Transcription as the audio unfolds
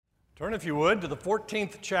Turn, if you would, to the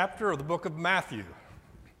 14th chapter of the book of Matthew.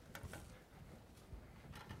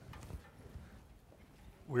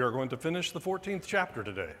 We are going to finish the 14th chapter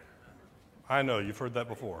today. I know, you've heard that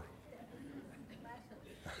before.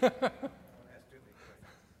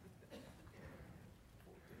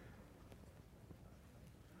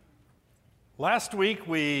 Last week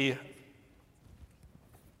we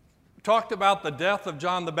talked about the death of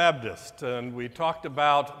John the Baptist, and we talked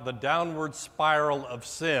about the downward spiral of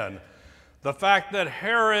sin. The fact that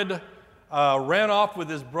Herod ran off with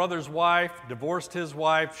his brother's wife, divorced his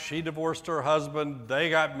wife, she divorced her husband, they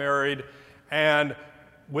got married, and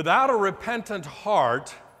without a repentant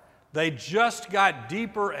heart, they just got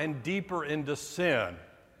deeper and deeper into sin.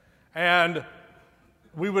 And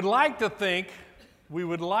we would like to think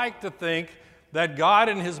that God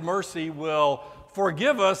in His mercy will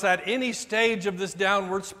forgive us at any stage of this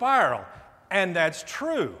downward spiral. And that's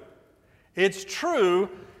true. It's true,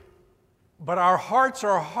 but our hearts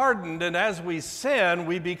are hardened, and as we sin,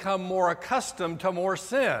 we become more accustomed to more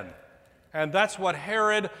sin. And that's what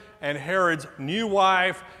Herod and Herod's new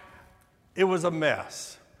wife, it was a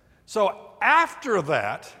mess. So after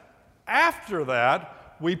that,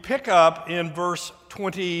 we pick up in verse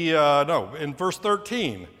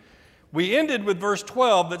 13. We ended with verse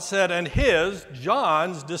 12 that said, "And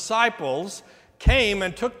John's disciples, came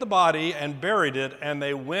and took the body and buried it, and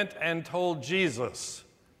they went and told Jesus."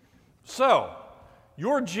 So,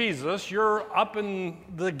 you're Jesus, you're up in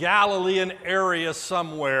the Galilean area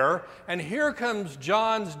somewhere, and here comes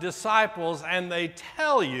John's disciples, and they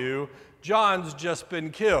tell you John's just been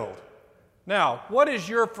killed. Now, what is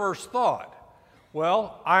your first thought?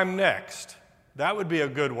 Well, I'm next. That would be a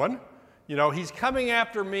good one. You know, he's coming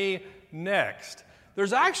after me next.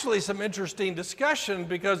 There's actually some interesting discussion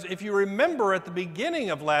because if you remember at the beginning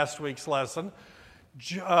of last week's lesson,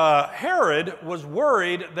 Herod was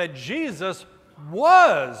worried that Jesus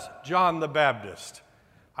was John the Baptist.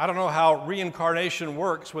 I don't know how reincarnation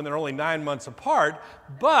works when they're only 9 months apart,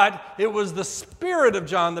 but it was the spirit of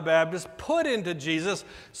John the Baptist put into Jesus.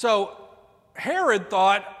 So Herod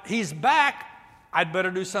thought, he's back, I'd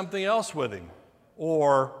better do something else with him.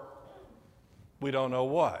 Or we don't know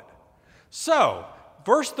what. So,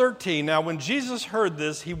 verse 13, now when Jesus heard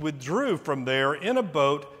this, he withdrew from there in a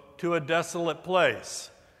boat to a desolate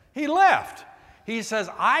place. He left. He says,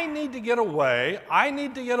 I need to get away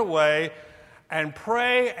and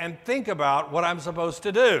pray and think about what I'm supposed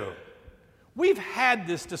to do. We've had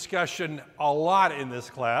this discussion a lot in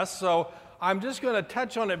this class, so I'm just going to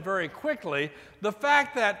touch on it very quickly. The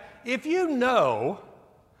fact that if you know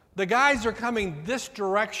the guys are coming this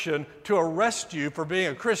direction to arrest you for being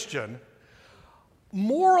a Christian,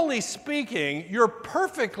 morally speaking, you're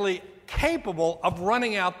perfectly capable of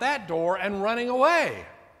running out that door and running away.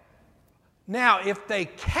 Now, if they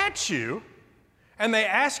catch you and they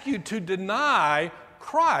ask you to deny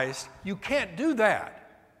Christ, you can't do that.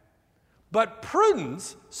 But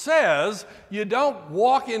prudence says you don't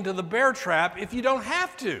walk into the bear trap if you don't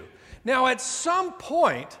have to. Now, at some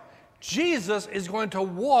point, Jesus is going to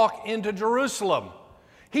walk into Jerusalem.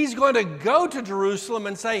 He's going to go to Jerusalem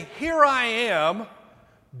and say, here I am,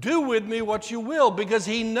 do with me what you will, because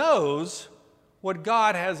he knows what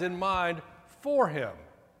God has in mind for him.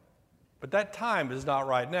 But that time is not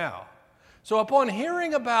right now. So upon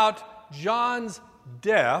hearing about John's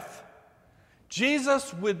death,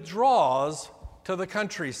 Jesus withdraws to the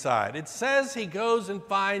countryside. It says he goes and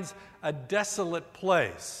finds a desolate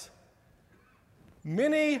place.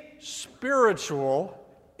 Many spiritual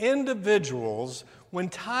individuals, when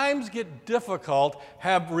times get difficult,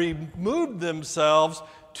 have removed themselves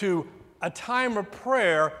to a time of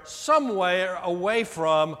prayer somewhere away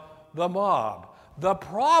from the mob. The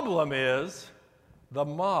problem is the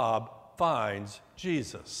mob finds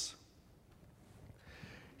Jesus.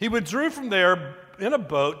 He withdrew from there in a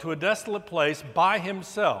boat to a desolate place by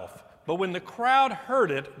himself. But when the crowd heard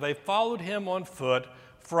it, they followed him on foot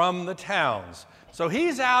from the towns. So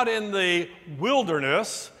he's out in the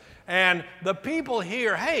wilderness, and the people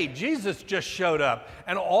hear, hey, Jesus just showed up.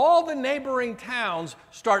 And all the neighboring towns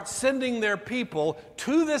start sending their people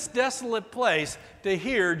to this desolate place to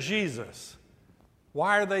hear Jesus.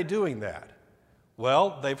 Why are they doing that?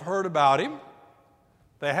 Well, they've heard about him.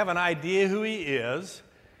 They have an idea who he is.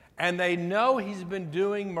 And they know he's been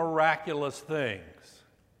doing miraculous things.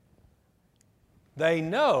 They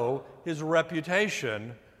know his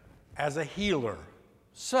reputation as a healer.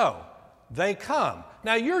 So, they come.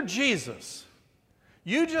 Now, you're Jesus.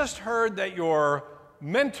 You just heard that your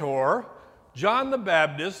mentor, John the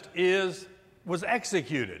Baptist, was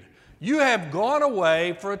executed. You have gone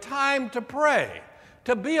away for a time to pray.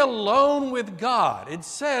 to be alone with God. It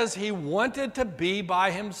says he wanted to be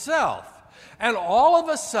by himself. And all of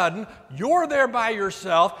a sudden, you're there by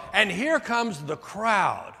yourself, and here comes the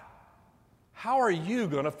crowd. How are you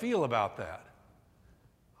going to feel about that?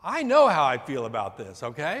 I know how I feel about this,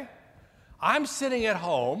 okay? I'm sitting at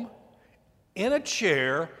home in a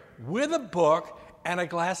chair with a book and a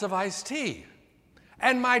glass of iced tea.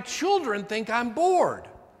 And my children think I'm bored,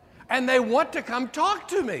 and they want to come talk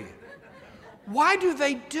to me. Why do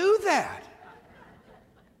they do that?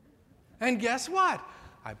 And guess what?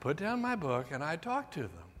 I put down my book and I talk to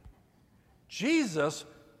them. Jesus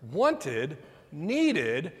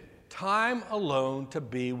needed time alone to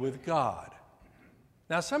be with God.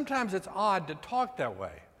 Now, sometimes it's odd to talk that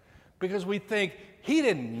way because we think he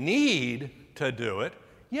didn't need to do it.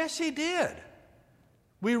 Yes, he did.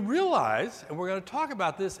 We realize, and we're going to talk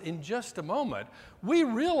about this in just a moment, we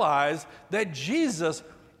realize that Jesus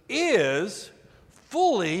is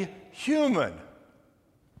fully human.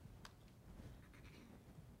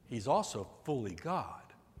 He's also fully God.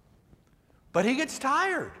 But he gets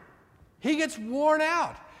tired. He gets worn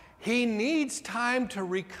out. He needs time to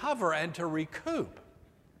recover and to recoup.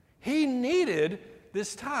 He needed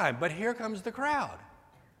this time, but here comes the crowd.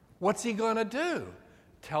 What's he going to do?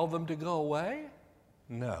 Tell them to go away?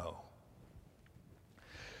 No.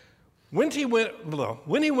 When he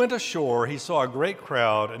went ashore, he saw a great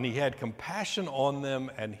crowd, and he had compassion on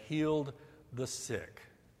them and healed the sick.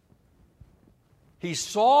 He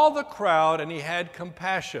saw the crowd, and he had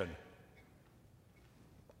compassion.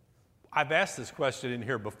 I've asked this question in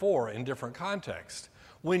here before in different contexts.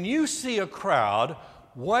 When you see a crowd,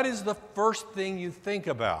 what is the first thing you think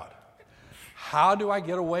about? How do I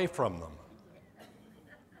get away from them?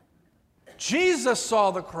 Jesus saw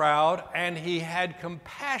the crowd and he had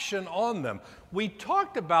compassion on them. We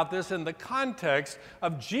talked about this in the context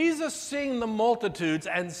of Jesus seeing the multitudes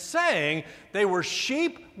and saying they were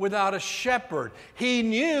sheep without a shepherd. He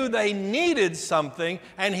knew they needed something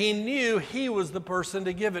and he knew he was the person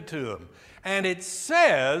to give it to them. And it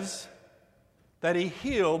says that he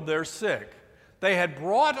healed their sick. They had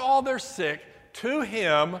brought all their sick to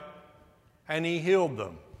him and he healed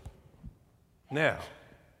them.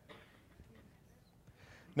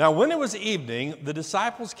 Now, when it was evening, the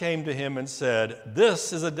disciples came to him and said,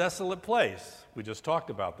 "This is a desolate place." We just talked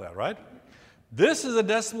about that, right? "This is a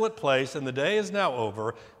desolate place, and the day is now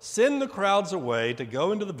over. Send the crowds away to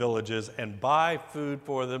go into the villages and buy food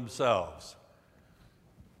for themselves."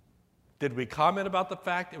 Did we comment about the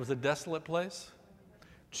fact it was a desolate place?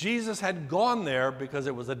 Jesus had gone there because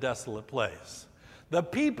it was a desolate place. The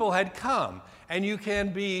people had come, and you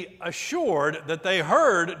can be assured that they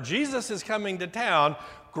heard Jesus is coming to town,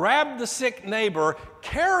 grab the sick neighbor,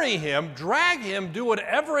 carry him, drag him, do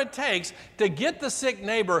whatever it takes to get the sick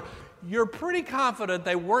neighbor. You're pretty confident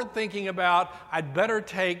they weren't thinking about, I'd better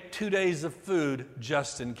take 2 days of food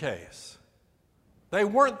just in case. They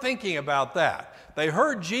weren't thinking about that. They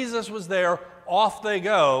heard Jesus was there, off they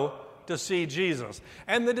go to see Jesus.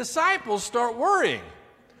 And the disciples start worrying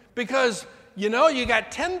because, you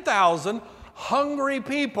got 10,000 hungry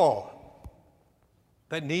people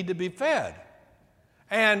that need to be fed.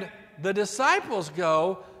 And the disciples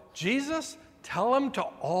go, "Jesus, tell them to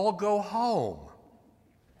all go home."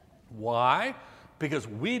 Why? Because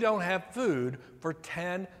we don't have food for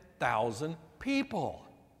 10,000 people.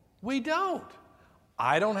 We don't.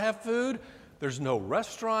 I don't have food. There's no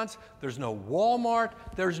restaurants. There's no Walmart.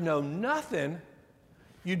 There's no nothing.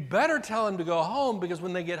 You'd better tell them to go home because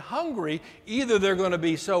when they get hungry, either they're going to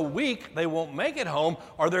be so weak they won't make it home,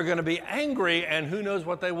 or they're going to be angry and who knows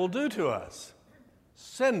what they will do to us.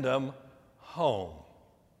 Send them home.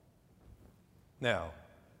 Now,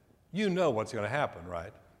 you know what's going to happen,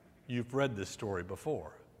 right? You've read this story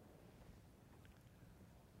before.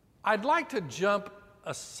 I'd like to jump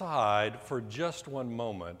aside for just one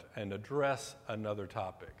moment and address another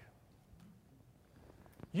topic.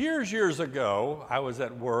 Years ago, I was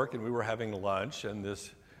at work and we were having lunch, and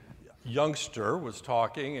this youngster was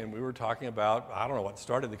talking, and we were talking about, I don't know what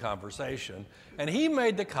started the conversation, and he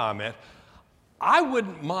made the comment, "I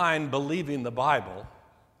wouldn't mind believing the Bible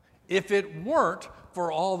if it weren't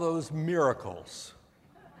for all those miracles."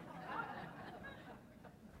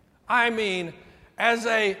 I mean, as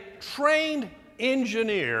a trained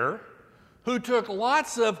engineer who took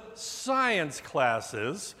lots of science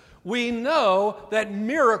classes, we know that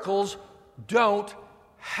miracles don't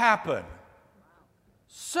happen.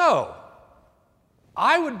 So,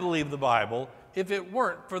 I would believe the Bible if it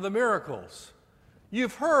weren't for the miracles.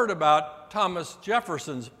 You've heard about Thomas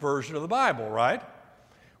Jefferson's version of the Bible, right?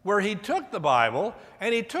 Where he took the Bible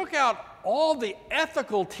and he took out all the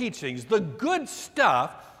ethical teachings, the good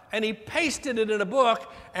stuff, and he pasted it in a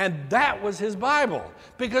book, and that was his Bible.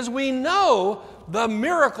 Because we know the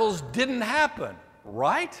miracles didn't happen,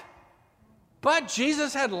 right? But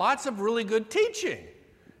Jesus had lots of really good teaching.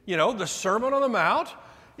 You know, the Sermon on the Mount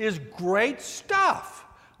is great stuff.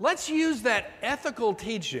 Let's use that ethical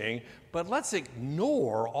teaching, but let's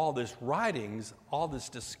ignore all this writings, all this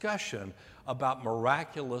discussion about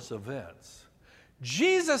miraculous events.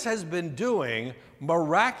 Jesus has been doing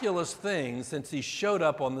miraculous things since he showed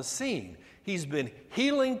up on the scene. He's been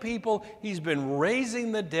healing people. He's been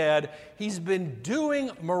raising the dead. He's been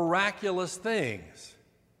doing miraculous things.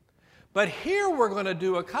 But here we're going to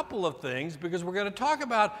do a couple of things because we're going to talk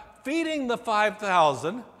about feeding the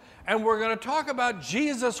 5,000 and we're going to talk about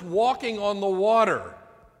Jesus walking on the water.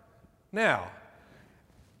 Now,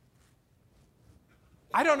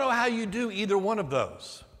 I don't know how you do either one of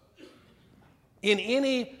those in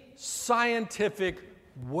any scientific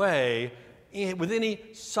way, with any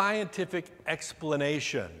scientific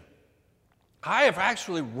explanation. I have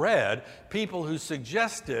actually read people who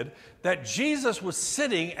suggested that Jesus was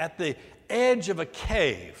sitting at the edge of a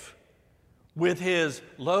cave with his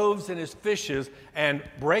loaves and his fishes and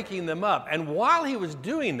breaking them up. And while he was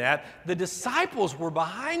doing that, the disciples were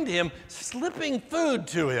behind him slipping food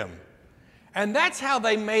to him. And that's how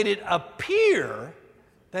they made it appear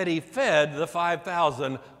that he fed the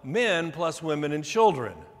 5,000 men plus women and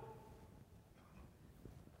children.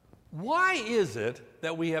 Why is it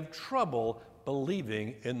that we have trouble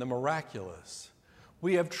believing in the miraculous?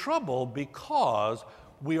 We have trouble because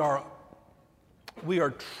we are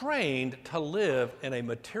trained to live in a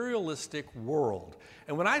materialistic world.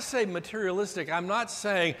 And when I say materialistic, I'm not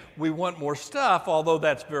saying we want more stuff, although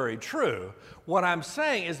that's very true. What I'm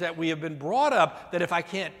saying is that we have been brought up that if I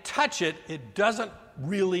can't touch it, it doesn't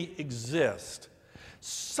really exist.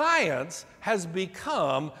 Science has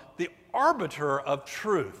become the arbiter of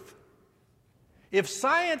truth. If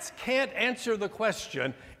science can't answer the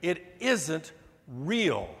question, it isn't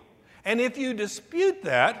real. And if you dispute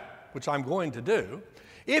that, which I'm going to do,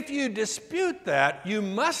 if you dispute that, you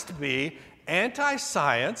must be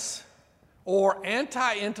anti-science or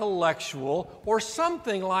anti-intellectual or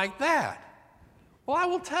something like that. Well, I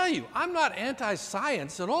will tell you, I'm not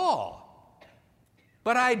anti-science at all.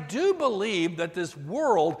 But I do believe that this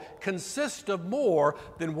world consists of more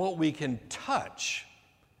than what we can touch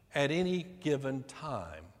at any given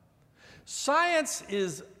time. Science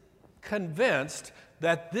is convinced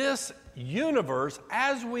that this universe,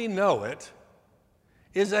 as we know it,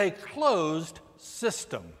 is a closed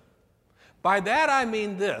system. By that I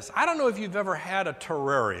mean this. I don't know if you've ever had a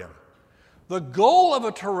terrarium. The goal of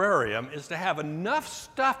a terrarium is to have enough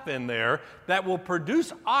stuff in there that will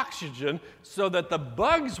produce oxygen so that the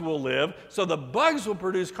bugs will live, so the bugs will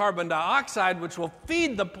produce carbon dioxide, which will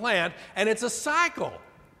feed the plant, and it's a cycle.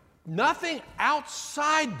 Nothing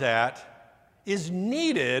outside that is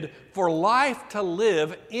needed for life to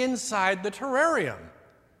live inside the terrarium.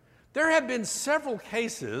 There have been several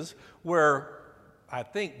cases where I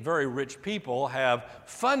think very rich people have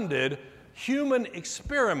funded human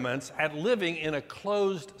experiments at living in a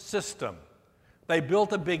closed system. They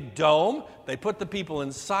built a big dome, they put the people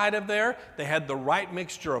inside of there, they had the right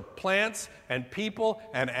mixture of plants and people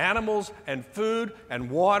and animals and food and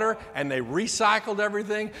water, and they recycled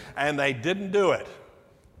everything, and they didn't do it.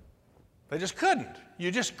 They just couldn't.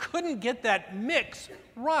 You just couldn't get that mix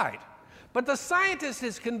right. But the scientist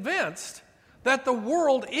is convinced that the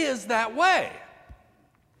world is that way.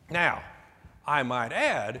 Now, I might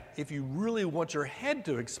add, if you really want your head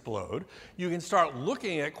to explode, you can start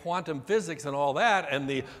looking at quantum physics and all that, and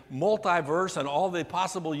the multiverse and all the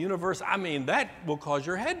possible universe. I mean, that will cause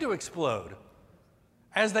your head to explode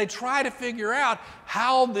as they try to figure out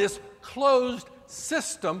how this closed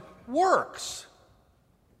system works.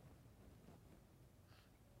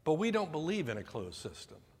 But we don't believe in a closed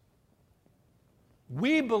system.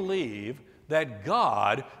 We believe that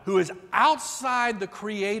God, who is outside the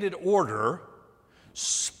created order,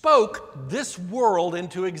 spoke this world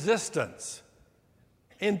into existence.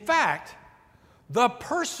 In fact, the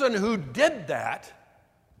person who did that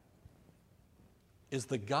is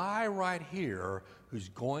the guy right here who's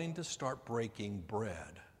going to start breaking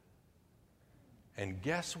bread. And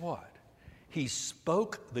guess what? He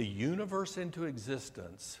spoke the universe into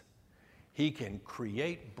existence. He can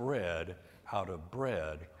create bread out of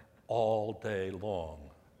bread all day long.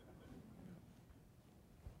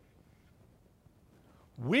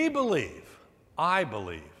 We believe, I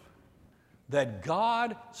believe, that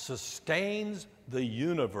God sustains the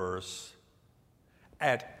universe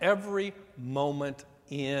at every moment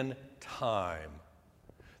in time.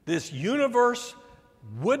 This universe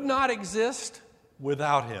would not exist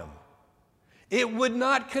without him. It would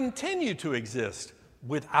not continue to exist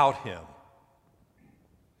without him.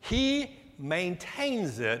 He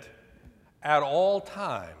maintains it at all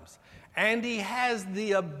times, and he has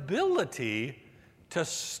the ability to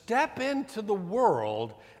step into the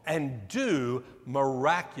world and do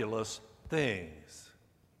miraculous things.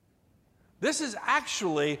 This is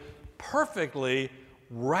actually perfectly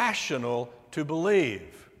rational to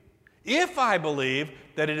believe. If I believe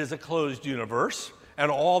that it is a closed universe and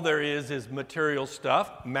all there is material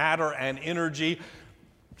stuff, matter and energy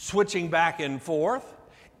switching back and forth,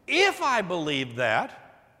 if I believe that,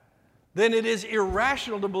 then it is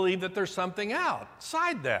irrational to believe that there's something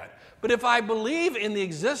outside that. But if I believe in the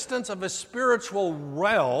existence of a spiritual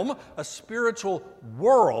realm, a spiritual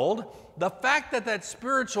world, the fact that that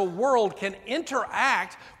spiritual world can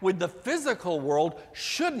interact with the physical world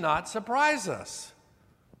should not surprise us.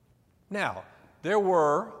 Now, there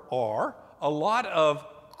are a lot of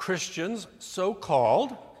Christians,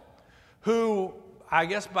 so-called, who, I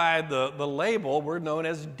guess by the label, were known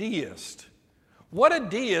as deists. What a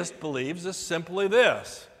deist believes is simply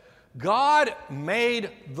this: God made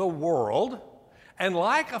the world, and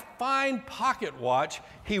like a fine pocket watch,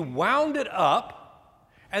 he wound it up,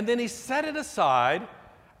 and then he set it aside,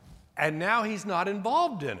 and now he's not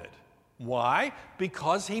involved in it. Why?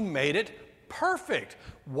 Because he made it perfect.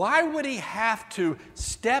 Why would he have to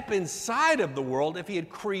step inside of the world if he had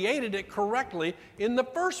created it correctly in the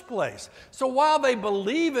first place? So while they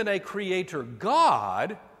believe in a creator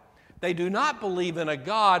God, they do not believe in a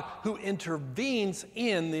God who intervenes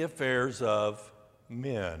in the affairs of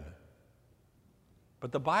men.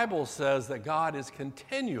 But the Bible says that God is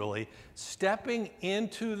continually stepping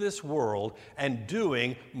into this world and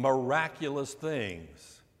doing miraculous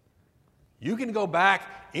things. You can go back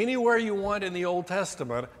anywhere you want in the Old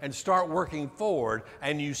Testament and start working forward,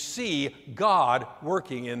 and you see God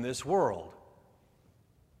working in this world.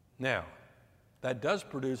 Now, that does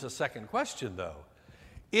produce a second question, though.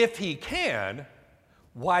 If he can,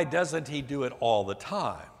 why doesn't he do it all the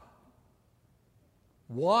time?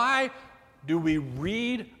 Why do we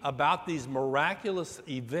read about these miraculous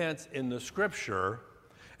events in the Scripture,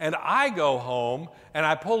 and I go home and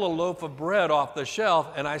I pull a loaf of bread off the shelf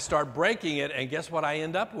and I start breaking it, and guess what I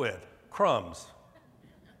end up with? Crumbs.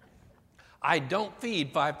 I don't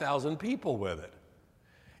feed 5,000 people with it.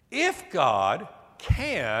 If God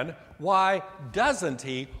can, why doesn't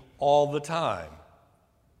he all the time?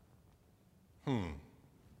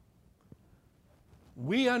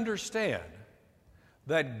 We understand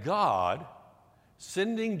that God,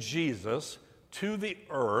 sending Jesus to the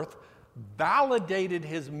earth, validated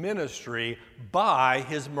his ministry by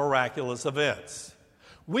his miraculous events.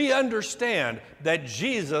 We understand that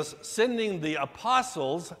Jesus, sending the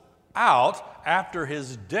apostles out after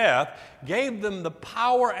his death, gave them the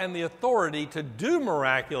power and the authority to do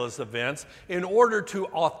miraculous events in order to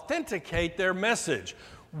authenticate their message.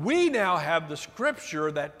 We now have the Scripture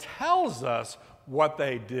that tells us what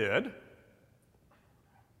they did,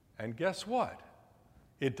 and guess what?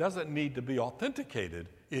 It doesn't need to be authenticated.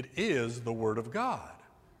 It is the Word of God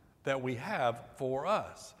that we have for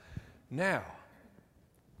us. Now,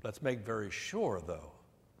 let's make very sure, though.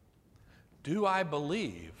 Do I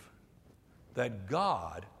believe that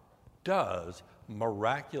God does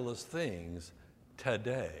miraculous things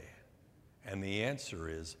today? And the answer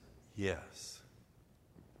is yes.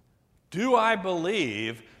 Do I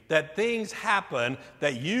believe that things happen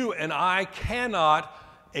that you and I cannot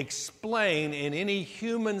explain in any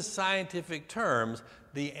human scientific terms?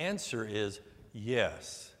 The answer is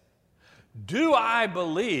yes. Do I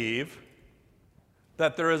believe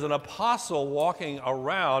that there is an apostle walking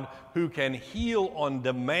around who can heal on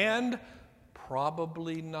demand?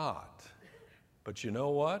 Probably not. But you know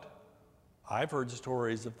what? I've heard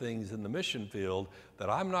stories of things in the mission field that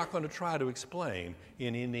I'm not going to try to explain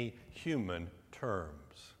in any human terms.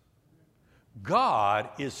 God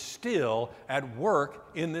is still at work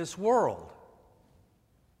in this world.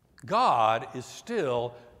 God is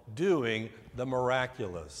still doing the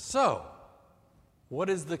miraculous. So, what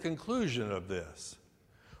is the conclusion of this?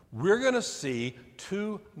 We're going to see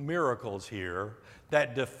two miracles here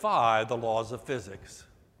that defy the laws of physics.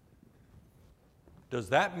 Does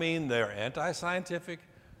that mean they're anti-scientific,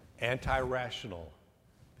 anti-rational?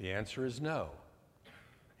 The answer is no.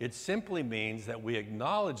 It simply means that we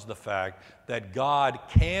acknowledge the fact that God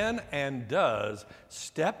can and does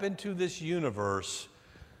step into this universe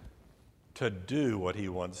to do what he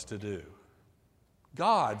wants to do.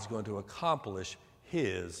 God's going to accomplish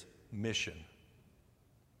his mission.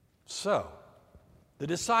 So, the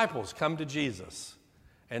disciples come to Jesus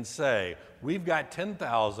and say, we've got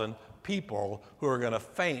 10,000 people who are going to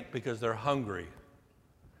faint because they're hungry.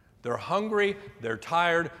 They're hungry, they're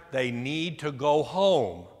tired, they need to go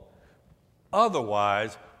home.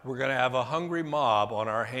 Otherwise, we're going to have a hungry mob on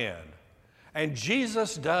our hand. And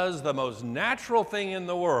Jesus does the most natural thing in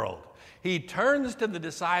the world. He turns to the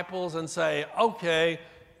disciples and say, okay,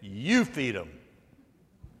 you feed them.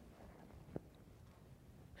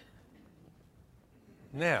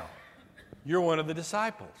 Now, you're one of the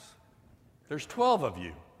disciples. There's 12 of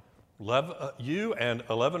you. You and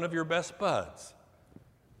 11 of your best buds.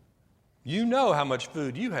 You know how much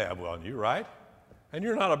food you have on you, right? And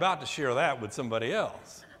you're not about to share that with somebody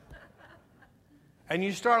else. And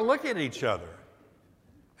you start looking at each other.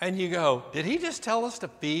 And you go, did he just tell us to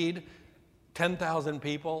feed 10,000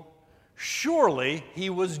 people? Surely he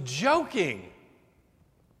was joking.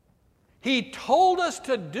 He told us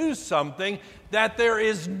to do something that there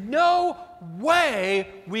is no way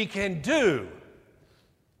we can do.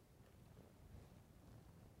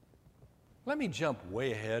 Let me jump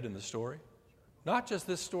way ahead in the story. Not just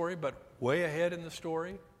this story, but way ahead in the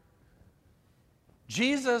story.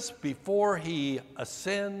 Jesus, before he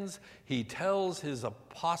ascends, he tells his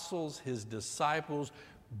apostles, his disciples,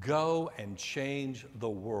 go and change the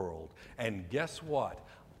world. And guess what?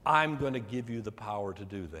 I'm going to give you the power to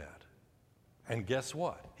do that. And guess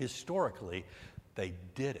what? Historically, they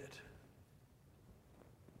did it.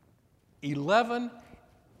 11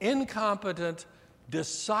 incompetent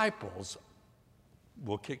disciples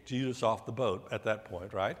will kick Jesus off the boat at that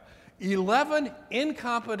point, right? 11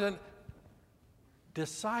 incompetent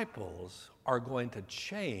disciples are going to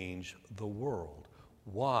change the world.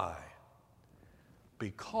 Why?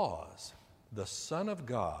 Because the Son of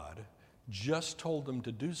God just told them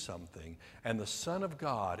to do something, and the Son of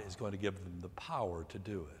God is going to give them the power to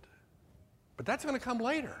do it. But that's going to come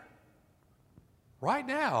later. Right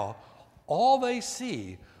now, all they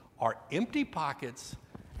see are empty pockets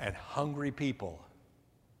and hungry people.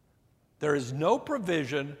 There is no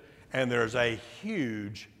provision, and there's a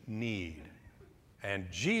huge need. And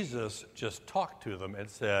Jesus just talked to them and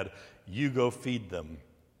said, you go feed them.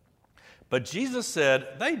 But Jesus said,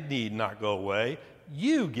 they need not go away.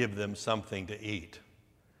 You give them something to eat.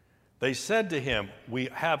 They said to him, we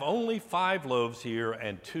have only 5 loaves here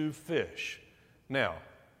and 2 fish. Now,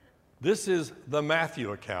 this is the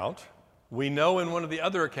Matthew account. We know in one of the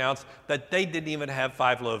other accounts that they didn't even have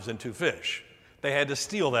 5 loaves and 2 fish. They had to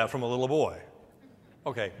steal that from a little boy.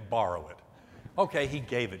 Okay, borrow it. Okay, he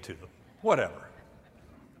gave it to them. Whatever.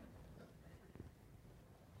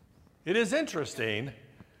 It is interesting.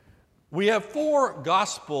 We have 4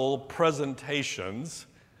 gospel presentations,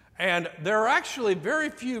 and there are actually very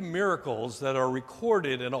few miracles that are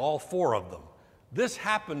recorded in all 4 of them. This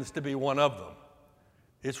happens to be one of them.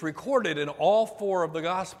 It's recorded in all 4 of the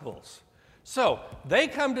gospels. So they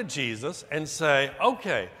come to Jesus and say,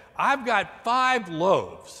 okay, I've got 5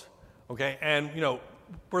 loaves. Okay, and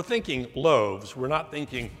we're thinking loaves. We're not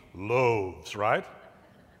thinking loaves, right?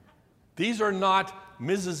 These are not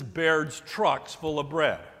Mrs. Baird's trucks full of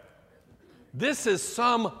bread. This is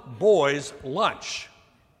some boy's lunch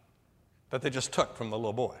that they just took from the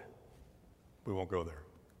little boy. We won't go there.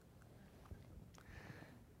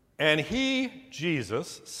 And he,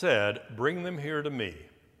 Jesus, said, bring them here to me.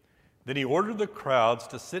 Then he ordered the crowds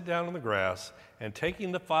to sit down on the grass, and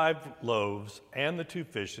taking the 5 loaves and the 2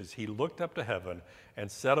 fishes, he looked up to heaven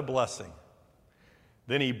and said a blessing.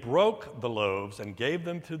 Then he broke the loaves and gave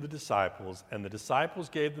them to the disciples, and the disciples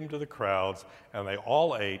gave them to the crowds, and they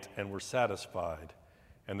all ate and were satisfied.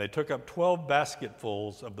 And they took up 12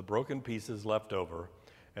 basketfuls of the broken pieces left over,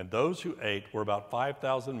 and those who ate were about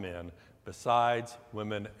 5,000 men, besides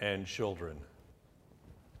women and children.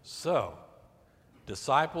 So,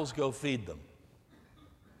 disciples go feed them.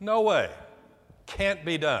 No way. Can't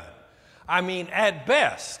be done. I mean, at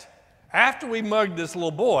best, after we mugged this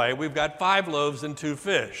little boy, we've got 5 loaves and 2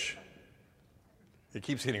 fish. It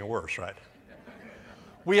keeps getting worse, right?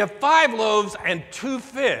 We have 5 loaves and 2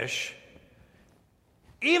 fish.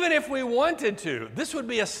 Even if we wanted to, this would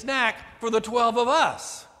be a snack for the 12 of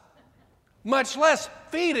us, much less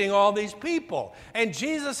feeding all these people. And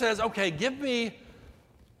Jesus says, okay, give me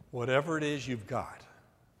whatever it is you've got.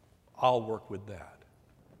 I'll work with that.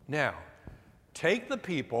 Now, take the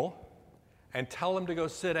people and tell them to go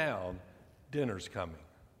sit down. Dinner's coming.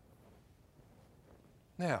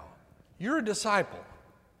 Now, you're a disciple.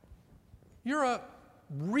 You're a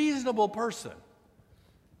reasonable person.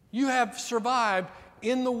 You have survived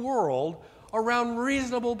in the world around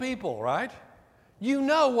reasonable people, right? You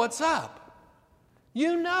know what's up.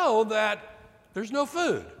 You know that there's no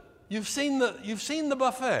food. You've seen the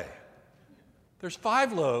buffet. There's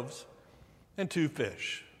 5 loaves and 2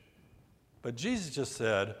 fish. But Jesus just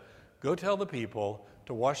said, go tell the people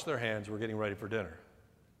to wash their hands. We're getting ready for dinner.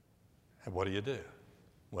 And what do?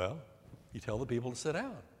 Well, you tell the people to sit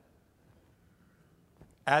down.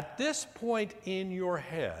 At this point in your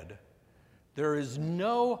head, there is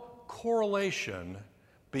no correlation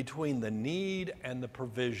between the need and the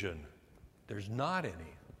provision. There's not any.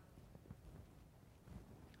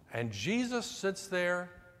 And Jesus sits there,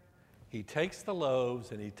 he takes the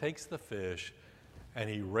loaves and he takes the fish, and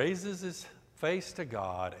he raises his face to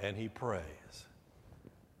God and he prays.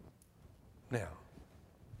 Now,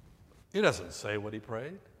 he doesn't say what he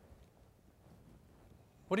prayed.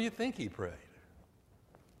 What do you think he prayed?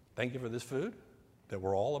 Thank you for this food that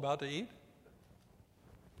we're all about to eat?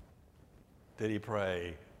 Did he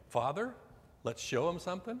pray, Father, let's show him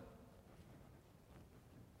something?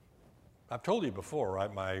 I've told you before,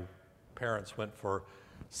 right? My parents went for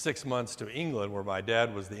 6 months to England, where my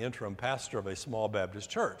dad was the interim pastor of a small Baptist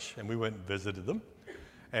church, and we went and visited them.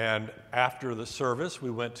 And after the service,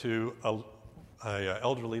 we went to a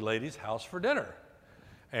elderly lady's house for dinner.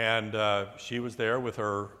 And she was there with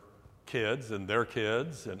her kids and their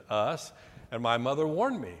kids and us. And my mother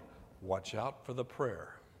warned me, watch out for the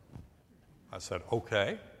prayer. I said,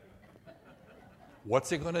 okay. What's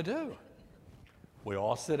he going to do? We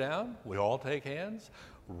all sit down. We all take hands.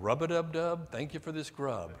 Rub-a-dub-dub. Thank you for this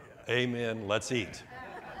grub. Amen. Let's eat.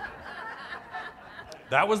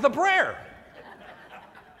 That was the prayer.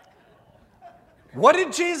 What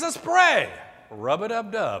did Jesus pray?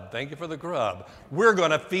 Rub-a-dub-dub. Thank you for the grub. We're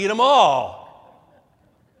going to feed them all.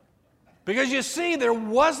 Because you see, there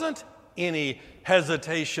wasn't any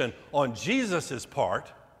hesitation on Jesus'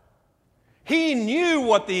 part. He knew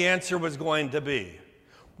what the answer was going to be.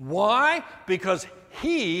 Why? Because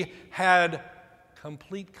he had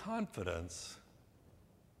complete confidence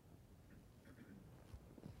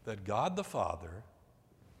that God the Father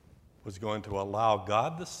was going to allow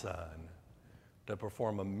God the Son to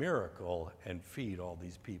perform a miracle and feed all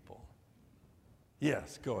these people.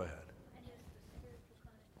 Yes, go ahead.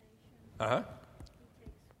 Uh-huh.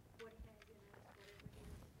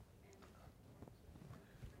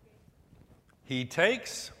 He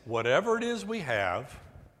takes whatever it is we have,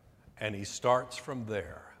 and he starts from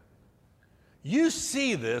there. You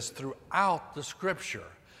see this throughout the Scripture.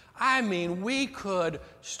 I mean, we could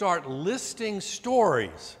start listing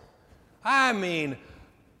stories. I mean,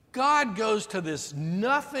 God goes to this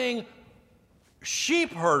nothing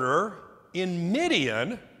sheep herder in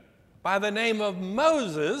Midian by the name of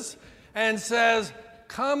Moses and says,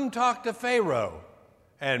 come talk to Pharaoh.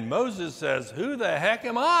 And Moses says, who the heck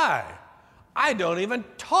am I? I don't even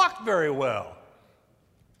talk very well.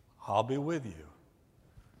 I'll be with you.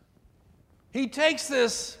 He takes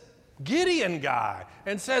this Gideon guy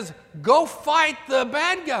and says, go fight the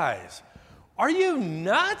bad guys. Are you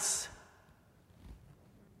nuts?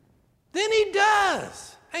 Then he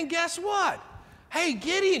does. And guess what? Hey,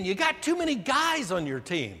 Gideon, you got too many guys on your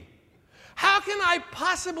team. How can I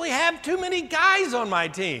possibly have too many guys on my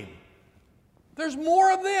team? There's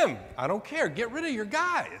more of them. I don't care. Get rid of your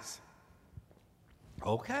guys.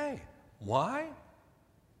 Okay. Why?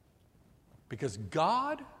 Because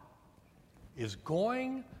God is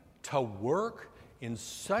going to work in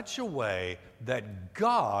such a way that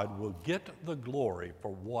God will get the glory for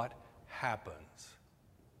what happens.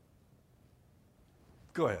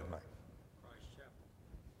 Go ahead, Mike. Christ Chapel.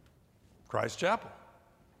 Christ Chapel.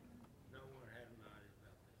 No one had an idea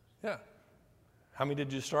about this. Yeah. How many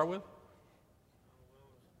did you start with?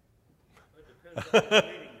 It depends on the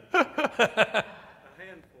meeting. A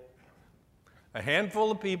handful. A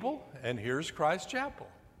handful of people, and here's Christ Chapel.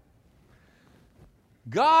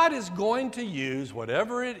 God is going to use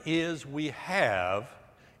whatever it is we have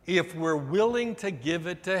if we're willing to give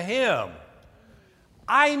it to Him.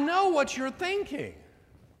 I know what you're thinking.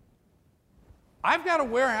 I've got a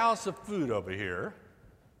warehouse of food over here.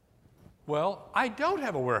 Well, I don't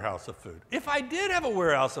have a warehouse of food. If I did have a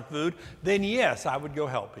warehouse of food, then yes, I would go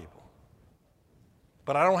help people.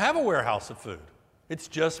 But I don't have a warehouse of food. It's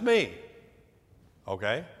just me.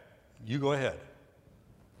 Okay? You go ahead.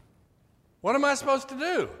 What am I supposed to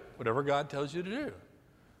do? Whatever God tells you to do.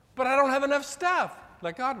 But I don't have enough stuff.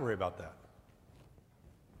 Let God worry about that.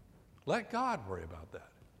 Let God worry about that.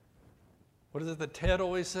 What is it that Ted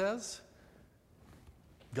always says?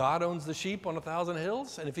 God owns the sheep on 1,000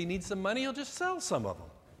 hills, and if he needs some money, he'll just sell some of them.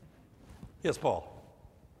 Yes, Paul.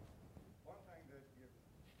 One thing that you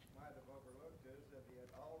might have overlooked is that he had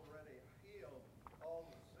already healed all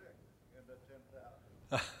the sick in the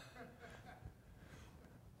 10,000.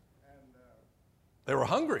 And They were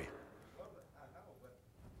hungry. well, I know, but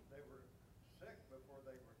they were sick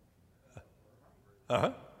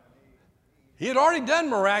Uh-huh. He had already done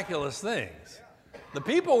miraculous things. The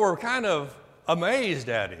people were kind of amazed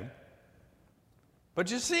at him. But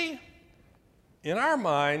you see, in our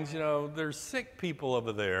minds, there's sick people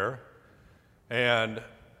over there, and,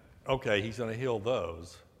 okay, he's going to heal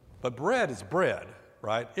those. But bread is bread,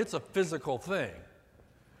 right? It's a physical thing.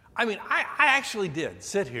 I mean, I actually did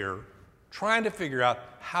sit here trying to figure out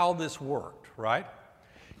how this worked, right?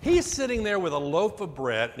 He's sitting there with a loaf of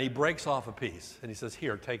bread, and he breaks off a piece, and he says,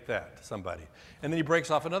 here, take that to somebody. And then he breaks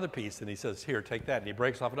off another piece, and he says, here, take that, and he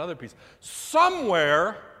breaks off another piece.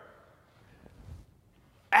 Somewhere,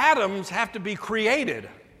 atoms have to be created.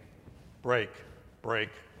 Break, break,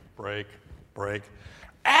 break, break.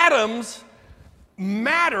 Atoms,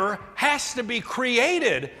 matter has to be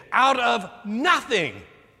created out of nothing.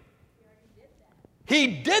 He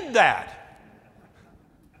did that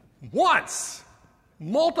once,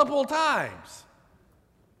 multiple times.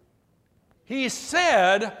 He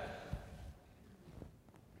said,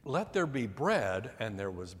 let there be bread, and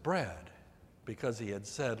there was bread. Because he had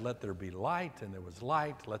said, let there be light, and there was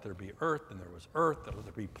light. Let there be earth, and there was earth. Let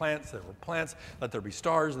there be plants, there were plants. Let there be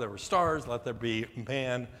stars, there were stars. Let there be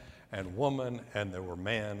man and woman, and there were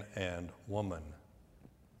man and woman.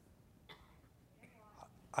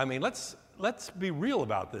 I mean, let's be real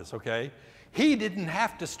about this, okay? He didn't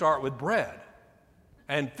have to start with bread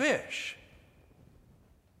and fish.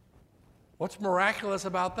 What's miraculous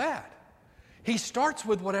about that? He starts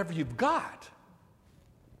with whatever you've got.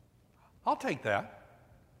 I'll take that.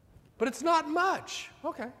 But it's not much.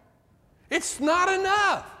 Okay. It's not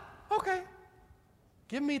enough. Okay.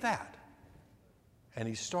 Give me that. And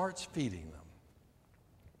he starts feeding them.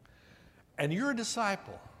 And you're a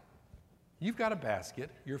disciple. You've got a basket.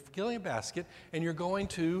 You're filling a basket, and you're going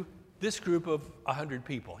to this group of 100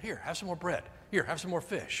 people. Here, have some more bread. Here, have some more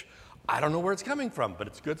fish. I don't know where it's coming from, but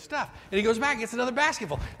it's good stuff. And he goes back, gets another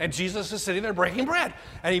basketful, and Jesus is sitting there breaking bread.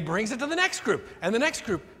 And he brings it to the next group, and the next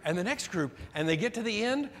group, and the next group. And they get to the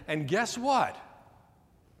end, and guess what?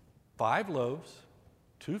 5 loaves,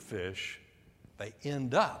 2 fish. They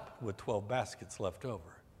end up with 12 baskets left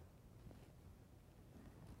over.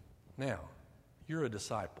 Now, you're a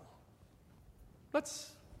disciple.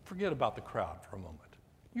 Let's forget about the crowd for a moment.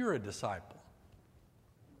 You're a disciple.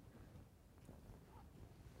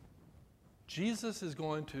 Jesus is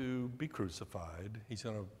going to be crucified. He's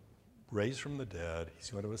going to raise from the dead. He's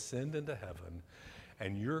going to ascend into heaven.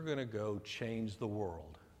 And you're going to go change the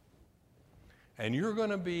world. And you're going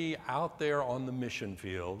to be out there on the mission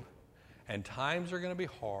field. And times are going to be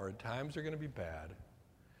hard. Times are going to be bad.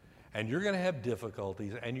 And you're going to have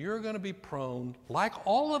difficulties. And you're going to be prone, like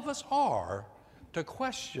all of us are, to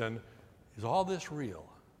question, is all this real?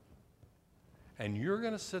 And you're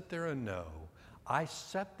going to sit there and know, I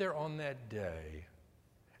sat there on that day,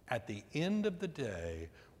 at the end of the day,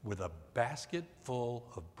 with a basket full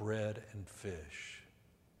of bread and fish.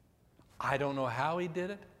 I don't know how he did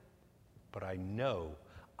it, but I know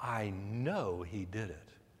he did it.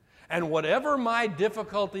 And whatever my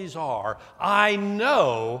difficulties are, I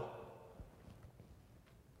know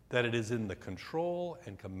that it is in the control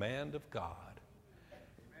and command of God.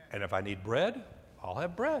 And if I need bread, I'll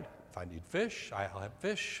have bread. If I need fish, I'll have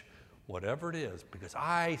fish. Whatever it is, because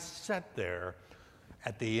I sat there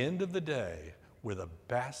at the end of the day with a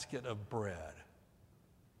basket of bread.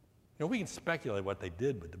 We can speculate what they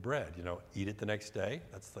did with the bread. Eat it the next day.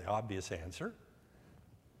 That's the obvious answer.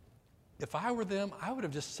 If I were them, I would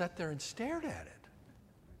have just sat there and stared at it.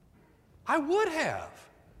 I would have.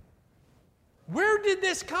 Where did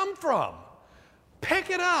this come from? Pick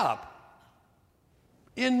it up.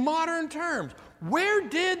 In modern terms, where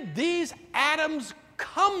did these atoms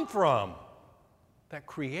come from that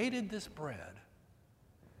created this bread?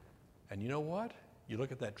 And you know what? You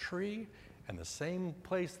look at that tree, and the same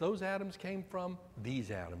place those atoms came from, these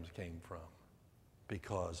atoms came from.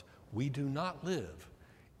 Because we do not live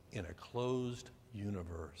in a closed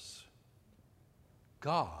universe.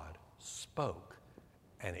 God spoke,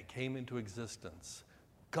 and it came into existence.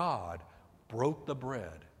 God broke the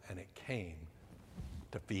bread, and it came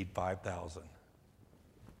to feed 5,000.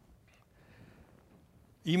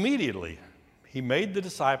 Immediately, he made the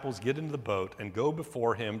disciples get into the boat and go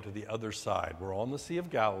before him to the other side. We're on the Sea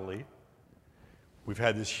of Galilee. We've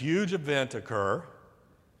had this huge event occur,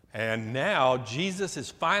 and now Jesus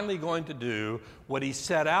is finally going to do what he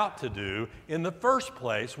set out to do in the first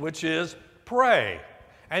place, which is pray.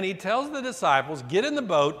 And he tells the disciples, get in the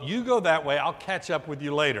boat, you go that way, I'll catch up with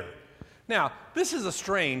you later. Now, this is a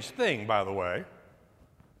strange thing, by the way.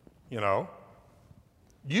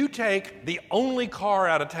 You take the only car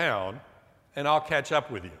out of town, and I'll catch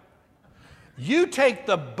up with you. You take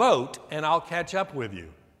the boat and I'll catch up with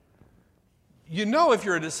you. You know, if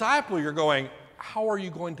you're a disciple, you're going, how are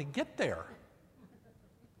you going to get there?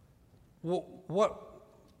 What?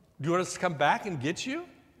 Do you want us to come back and get you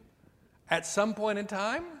at some point in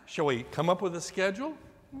time? Shall we come up with a schedule?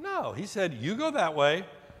 No. He said, you go that way,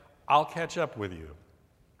 I'll catch up with you.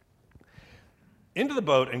 Into the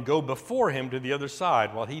boat and go before him to the other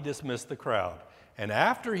side while he dismissed the crowd. And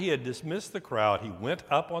after he had dismissed the crowd, he went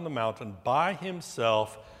up on the mountain by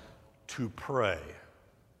himself to pray.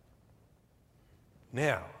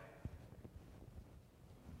 Now,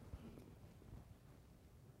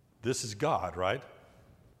 this is God, right?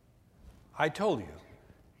 I told you,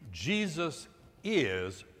 Jesus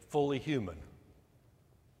is fully human.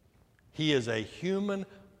 He is a human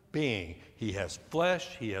being. He has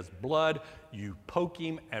flesh, he has blood. You poke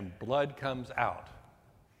him and blood comes out.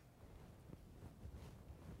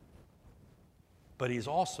 But he's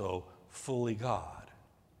also fully God.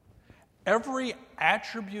 Every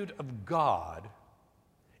attribute of God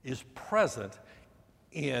is present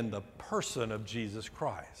in the person of Jesus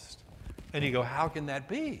Christ. And you go, how can that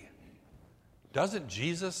be? Doesn't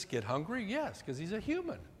Jesus get hungry? Yes, because he's a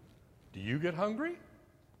human. Do you get hungry?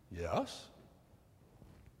 Yes.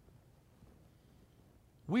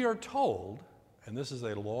 We are told, and this is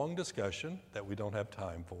a long discussion that we don't have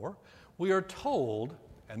time for, we are told,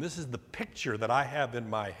 and this is the picture that I have in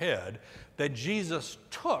my head, that Jesus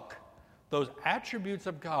took those attributes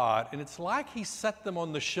of God, and it's like he set them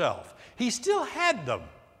on the shelf. He still had them.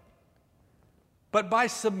 But by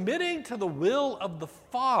submitting to the will of the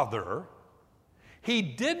Father, he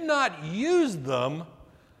did not use them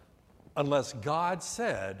unless God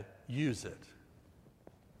said, use it.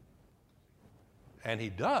 And he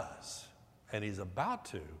does, and he's about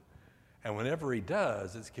to. And whenever he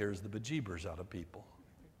does, it scares the bejeebers out of people.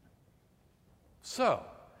 So,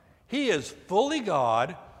 he is fully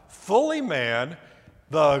God, fully man.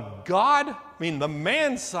 The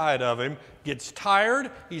man side of him gets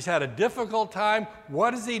tired. He's had a difficult time.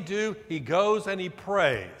 What does he do? He goes and he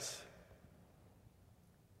prays.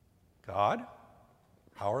 God,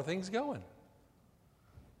 how are things going?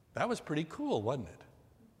 That was pretty cool, wasn't it?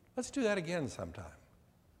 Let's do that again sometime.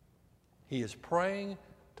 He is praying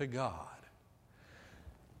to God.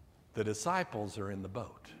 The disciples are in the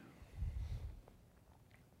boat.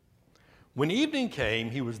 When evening came,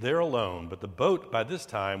 he was there alone, but the boat by this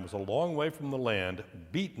time was a long way from the land,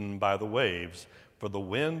 beaten by the waves, for the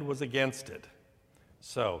wind was against it.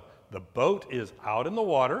 So the boat is out in the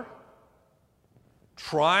water,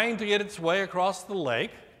 trying to get its way across the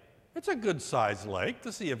lake. It's a good-sized lake,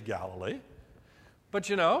 the Sea of Galilee. But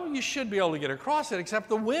you should be able to get across it, except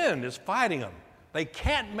the wind is fighting them. They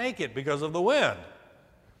can't make it because of the wind.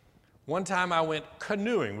 One time I went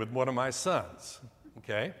canoeing with one of my sons,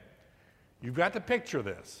 okay? You've got to picture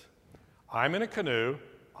this. I'm in a canoe,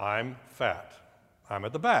 I'm fat. I'm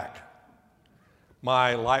at the back.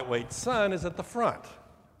 My lightweight son is at the front.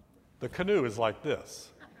 The canoe is like this.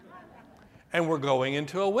 And we're going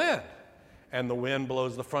into a wind. And the wind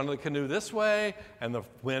blows the front of the canoe this way, and the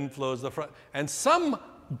wind flows the front. And some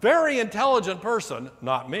very intelligent person,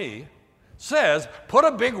 not me, says, put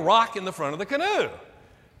a big rock in the front of the canoe.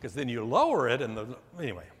 Because then you lower it,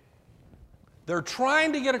 anyway. They're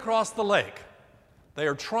trying to get across the lake. They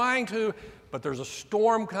are trying to, but there's a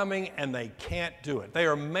storm coming and they can't do it. They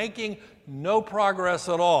are making no progress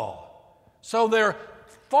at all. So they're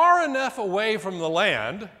far enough away from the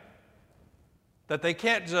land that they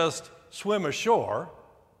can't just swim ashore,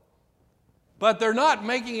 but they're not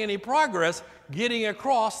making any progress getting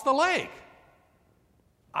across the lake.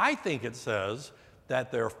 I think it says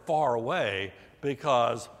that they're far away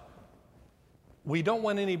because we don't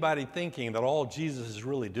want anybody thinking that all Jesus is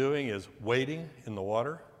really doing is waiting in the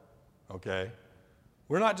water, okay?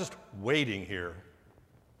 We're not just waiting here.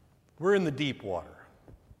 We're in the deep water.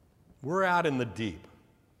 We're out in the deep.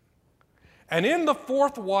 And in the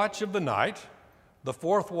fourth watch of the night, the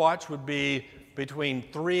fourth watch would be between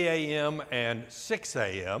 3 a.m. and 6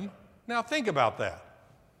 a.m. Now think about that.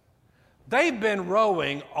 They've been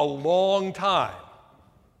rowing a long time.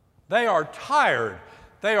 They are tired.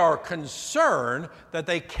 They are concerned that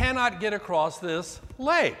they cannot get across this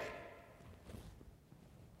lake.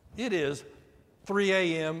 It is 3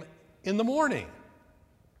 a.m. in the morning.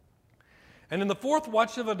 And in the fourth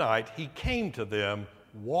watch of the night, he came to them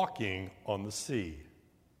walking on the sea.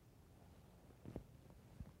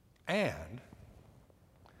 And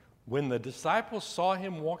when the disciples saw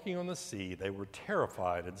him walking on the sea, they were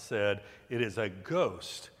terrified and said, "It is a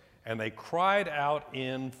ghost." And they cried out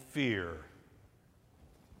in fear.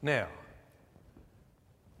 Now,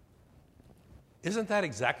 isn't that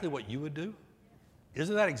exactly what you would do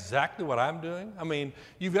Isn't that exactly what I'm doing? I mean,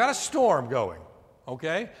 you've got a storm going,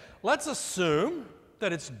 okay? Let's assume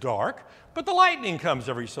that it's dark, but the lightning comes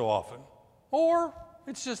every so often. Or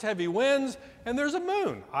it's just heavy winds and there's a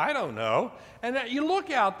moon. I don't know. And you look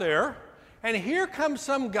out there, and here comes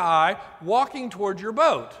some guy walking toward your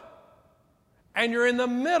boat. And you're in the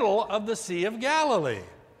middle of the Sea of Galilee.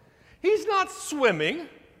 He's not swimming.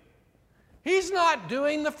 He's not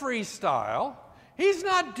doing the freestyle. He's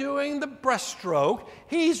not doing the breaststroke.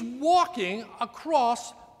 He's walking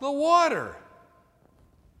across the water.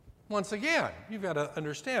 Once again, you've got to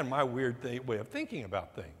understand my weird way of thinking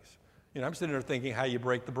about things. I'm sitting there thinking how you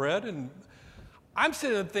break the bread, and I'm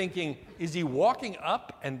sitting there thinking, is he walking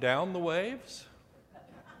up and down the waves?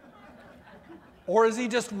 Or is he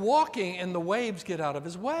just walking and the waves get out of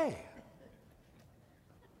his way?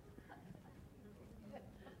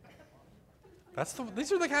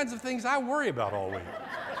 These are the kinds of things I worry about all week.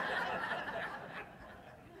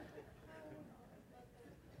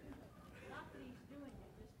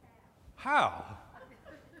 How? You've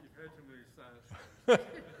had too many signs.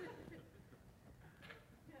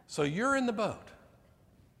 So you're in the boat,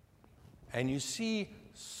 and you see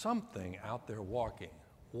something out there walking.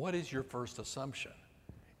 What is your first assumption?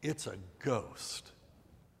 It's a ghost.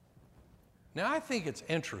 Now, I think it's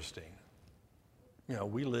interesting.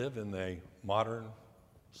 We live in a modern,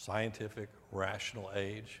 scientific, rational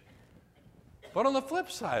age. But on the flip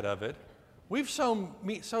side of it, we've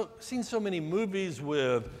seen so many movies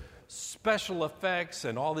with special effects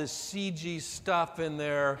and all this CG stuff in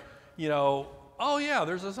there. Oh yeah,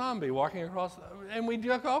 there's a zombie walking across, and we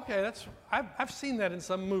go, okay, I've seen that in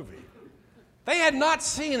some movie. They had not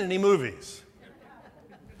seen any movies.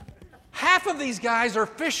 Half of these guys are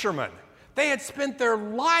fishermen. They had spent their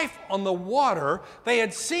life on the water. They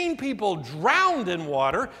had seen people drowned in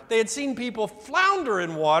water. They had seen people flounder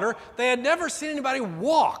in water. They had never seen anybody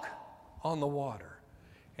walk on the water.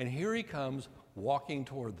 And here he comes walking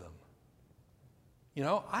toward them.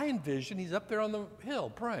 I envision he's up there on the hill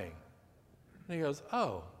praying. And he goes,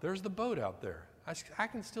 oh, there's the boat out there. I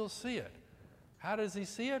can still see it. How does he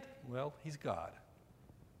see it? Well, he's God.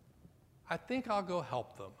 I think I'll go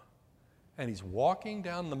help them. And he's walking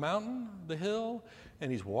down the mountain, the hill,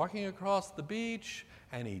 and he's walking across the beach,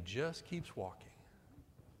 and he just keeps walking.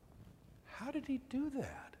 How did he do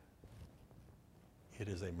that? It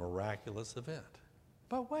is a miraculous event.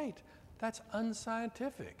 But wait, that's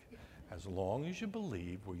unscientific. As long as you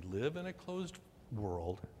believe we live in a closed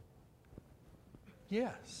world,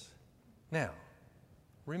 yes. Now,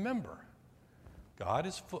 remember,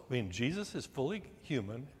 Jesus is fully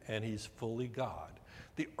human and he's fully God.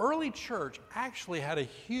 The early church actually had a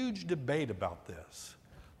huge debate about this,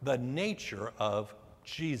 the nature of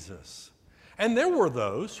Jesus. And there were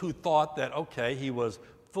those who thought that, okay, he was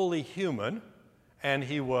fully human and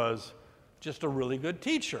he was just a really good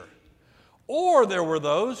teacher. Or there were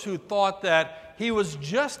those who thought that he was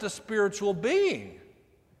just a spiritual being.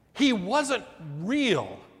 He wasn't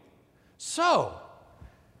real. So,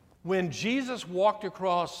 when Jesus walked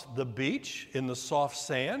across the beach in the soft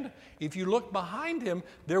sand, if you look behind him,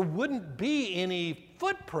 there wouldn't be any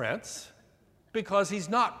footprints because he's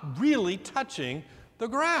not really touching the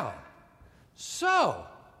ground. So,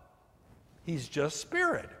 he's just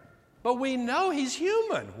spirit. But we know he's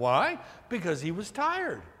human. Why? Because he was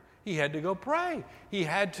tired. He had to go pray. He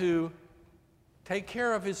had to take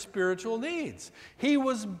care of his spiritual needs. He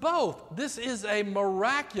was both. This is a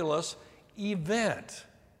miraculous event.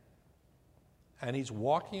 And he's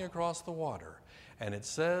walking across the water. And it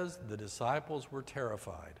says the disciples were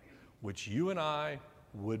terrified, which you and I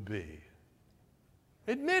would be.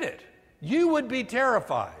 Admit it. You would be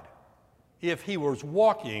terrified if he was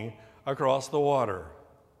walking across the water.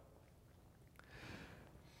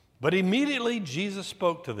 But immediately Jesus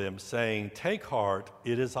spoke to them, saying, "Take heart,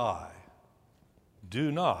 it is I.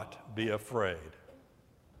 Do not be afraid."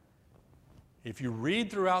 If you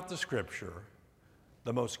read throughout the Scripture,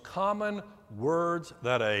 the most common words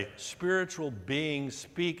that a spiritual being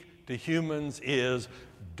speak to humans is,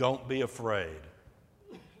 "Don't be afraid."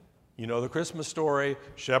 You know the Christmas story,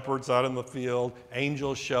 shepherds out in the field,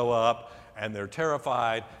 angels show up, and they're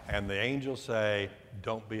terrified, and the angels say,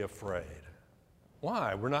 "Don't be afraid."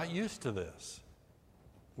 Why? We're not used to this.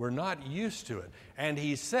 We're not used to it. And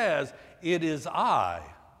he says, "It is I,"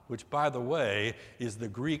 which, by the way, is the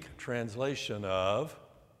Greek translation of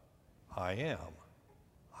 "I am."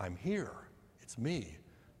 I'm here. It's me.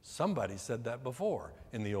 Somebody said that before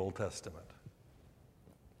in the Old Testament.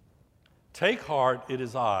 "Take heart, it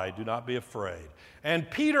is I. Do not be afraid." And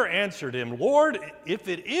Peter answered him, "Lord, if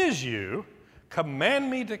it is you,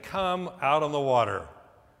 command me to come out on the water."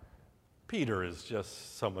 Peter is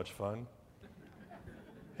just so much fun.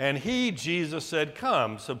 And he, Jesus, said,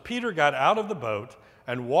 "Come." So Peter got out of the boat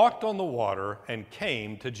and walked on the water and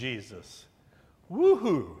came to Jesus.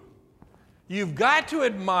 Woohoo! You've got to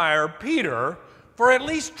admire Peter for at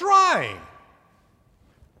least trying.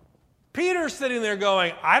 Peter's sitting there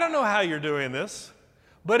going, "I don't know how you're doing this,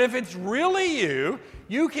 but if it's really you,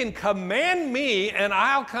 you can command me and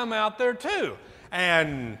I'll come out there too."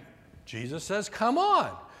 And Jesus says, "Come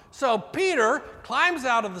on." So Peter climbs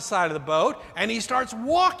out of the side of the boat and he starts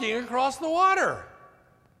walking across the water.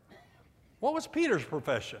 What was Peter's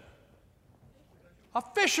profession? A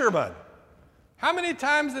fisherman. How many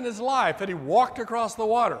times in his life had he walked across the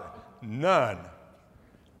water? None.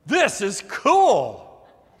 This is cool.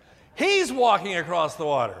 He's walking across the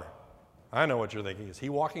water. I know what you're thinking. Is he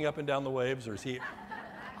walking up and down the waves, or is he?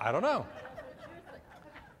 I don't know.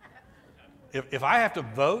 If I have to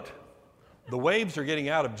vote, the waves are getting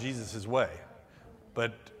out of Jesus' way,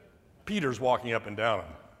 but Peter's walking up and down them.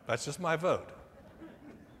 That's just my vote.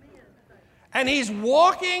 And he's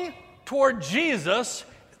walking toward Jesus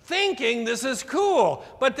thinking this is cool,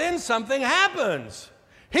 but then something happens.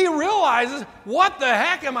 He realizes, what the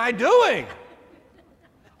heck am I doing?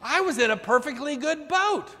 I was in a perfectly good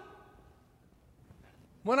boat.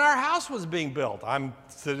 When our house was being built, I'm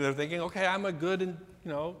sitting there thinking, okay, I'm a good and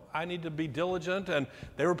I need to be diligent, and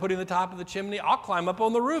they were putting the top of the chimney. I'll climb up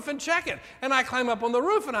on the roof and check it. And I climb up on the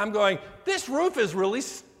roof, and I'm going, this roof is really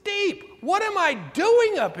steep. What am I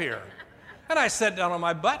doing up here? And I sat down on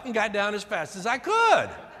my butt and got down as fast as I could.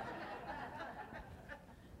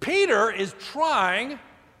 Peter is trying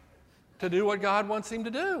to do what God wants him to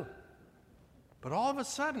do. But all of a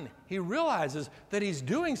sudden, he realizes that he's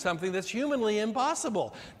doing something that's humanly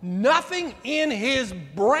impossible. Nothing in his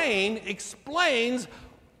brain explains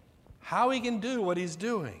how he can do what he's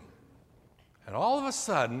doing. And all of a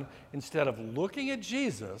sudden, instead of looking at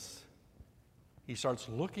Jesus, he starts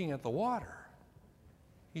looking at the water.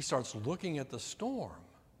 He starts looking at the storm.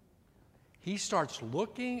 He starts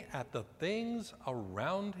looking at the things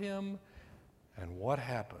around him, and what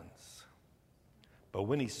happens? But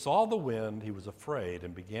when he saw the wind, he was afraid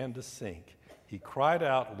and began to sink. He cried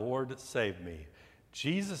out, "Lord, save me."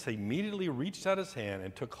 Jesus immediately reached out his hand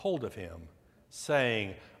and took hold of him,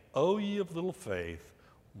 saying, "O ye of little faith,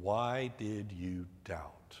 why did you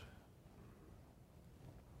doubt?"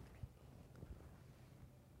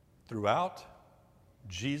 Throughout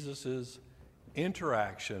Jesus'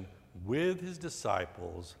 interaction with his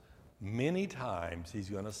disciples, many times he's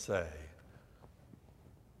going to say,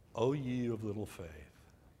 "O ye of little faith."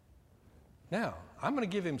 Now, I'm going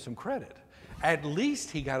to give him some credit. At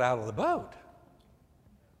least he got out of the boat.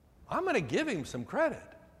 I'm going to give him some credit.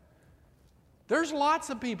 There's lots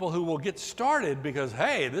of people who will get started because,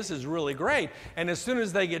 hey, this is really great. And as soon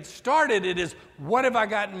as they get started, it is, what have I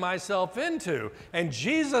gotten myself into? And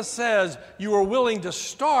Jesus says, you are willing to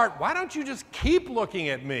start. Why don't you just keep looking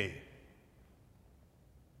at me?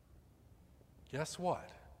 Guess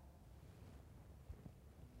what?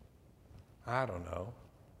 I don't know.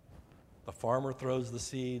 The farmer throws the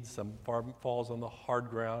seeds. Some farm falls on the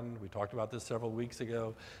hard ground. We talked about this several weeks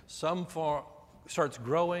ago. Some starts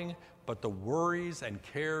growing, but the worries and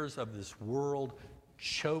cares of this world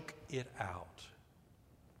choke it out.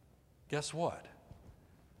 Guess what?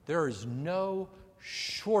 There is no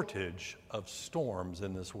shortage of storms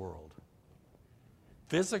in this world.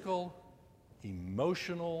 Physical,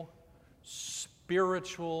 emotional,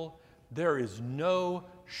 spiritual, there is no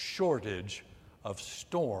shortage of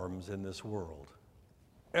storms in this world.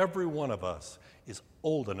 Every one of us is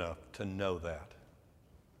old enough to know that.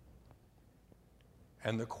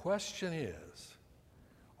 And the question is,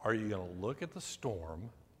 are you going to look at the storm,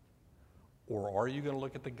 or are you going to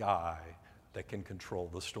look at the guy that can control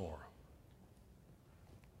the storm?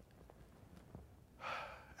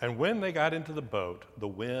 And when they got into the boat, the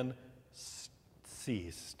wind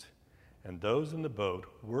ceased, and those in the boat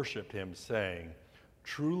worshiped him, saying,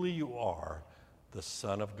 "Truly you are the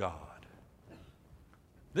Son of God."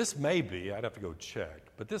 This may be, I'd have to go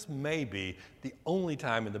check, but this may be the only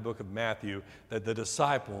time in the book of Matthew that the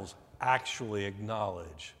disciples actually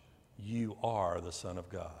acknowledge, you are the Son of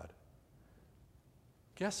God.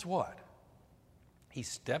 Guess what? He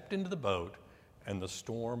stepped into the boat and the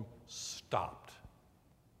storm stopped.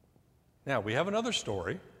 Now, we have another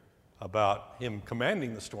story about him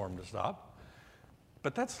commanding the storm to stop,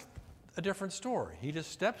 but that's a different story. He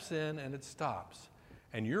just steps in and it stops.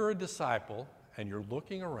 And you're a disciple and you're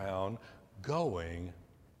looking around going,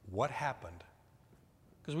 what happened?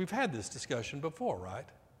 Because we've had this discussion before, right?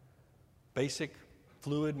 Basic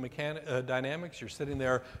fluid dynamics. You're sitting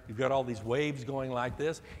there, you've got all these waves going like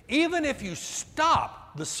this. Even if you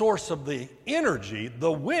stop the source of the energy,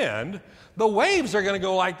 the wind, the waves are going to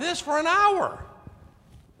go like this for an hour.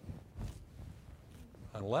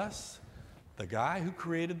 Unless the guy who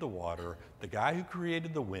created the water, the guy who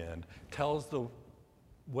created the wind, tells the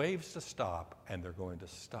waves to stop, and they're going to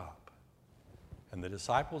stop. And the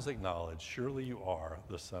disciples acknowledge, surely you are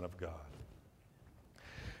the Son of God.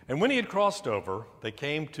 And when he had crossed over, they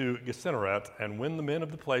came to Gennesaret, and when the men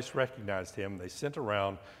of the place recognized him, they sent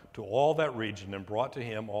around to all that region and brought to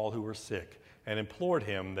him all who were sick, and implored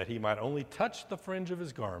him that he might only touch the fringe of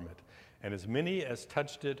his garment, and as many as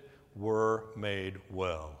touched it were made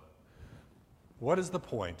well. What is the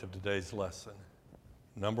point of today's lesson?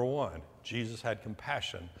 Number one, Jesus had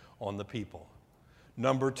compassion on the people.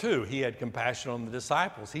 Number two, he had compassion on the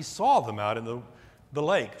disciples. He saw them out in the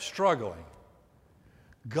lake struggling.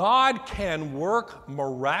 God can work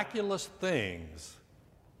miraculous things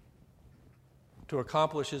to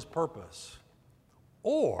accomplish his purpose,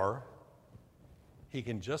 or he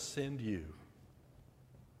can just send you.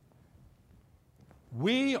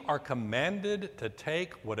 We are commanded to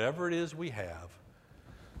take whatever it is we have,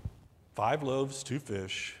 5 loaves, 2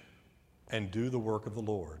 fish, and do the work of the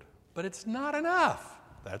Lord. But it's not enough.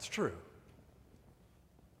 That's true.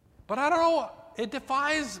 But I don't know, it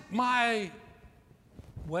defies my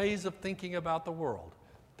ways of thinking about the world.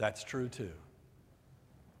 That's true too.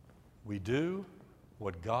 We do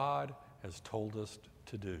what God has told us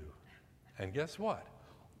to do. And guess what?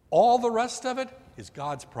 All the rest of it is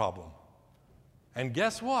God's problem. And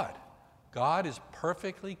guess what? God is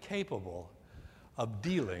perfectly capable of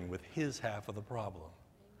dealing with his half of the problem.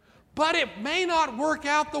 But it may not work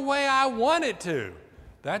out the way I want it to.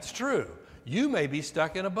 That's true. You may be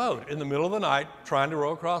stuck in a boat in the middle of the night trying to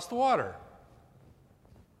row across the water.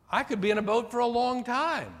 I could be in a boat for a long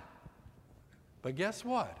time. But guess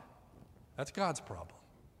what? That's God's problem.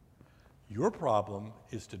 Your problem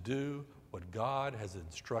is to do what God has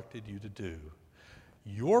instructed you to do.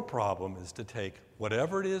 Your problem is to take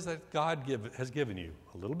whatever it is that God has given you,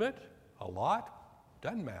 a little bit, a lot,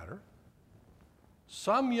 doesn't matter.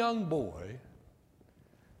 Some young boy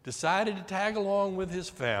decided to tag along with his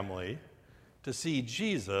family to see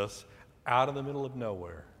Jesus out in the middle of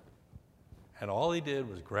nowhere. And all he did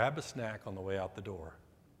was grab a snack on the way out the door.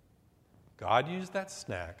 God used that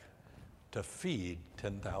snack to feed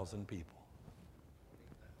 10,000 people.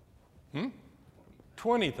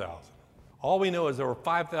 20,000. All we know is there were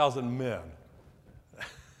 5,000 men.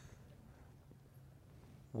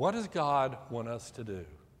 What does God want us to do?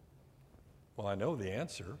 Well, I know the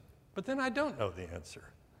answer, but then I don't know the answer.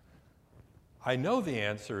 I know the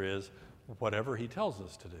answer is whatever he tells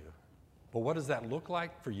us to do. But what does that look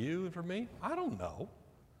like for you and for me? I don't know.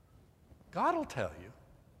 God will tell you.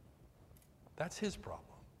 That's his problem.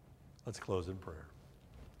 Let's close in prayer.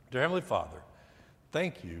 Dear Heavenly Father,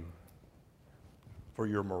 thank you for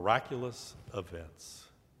your miraculous events.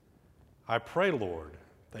 I pray, Lord,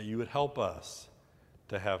 that you would help us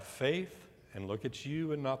to have faith and look at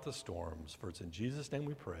you and not the storms. For it's in Jesus' name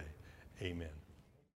we pray. Amen.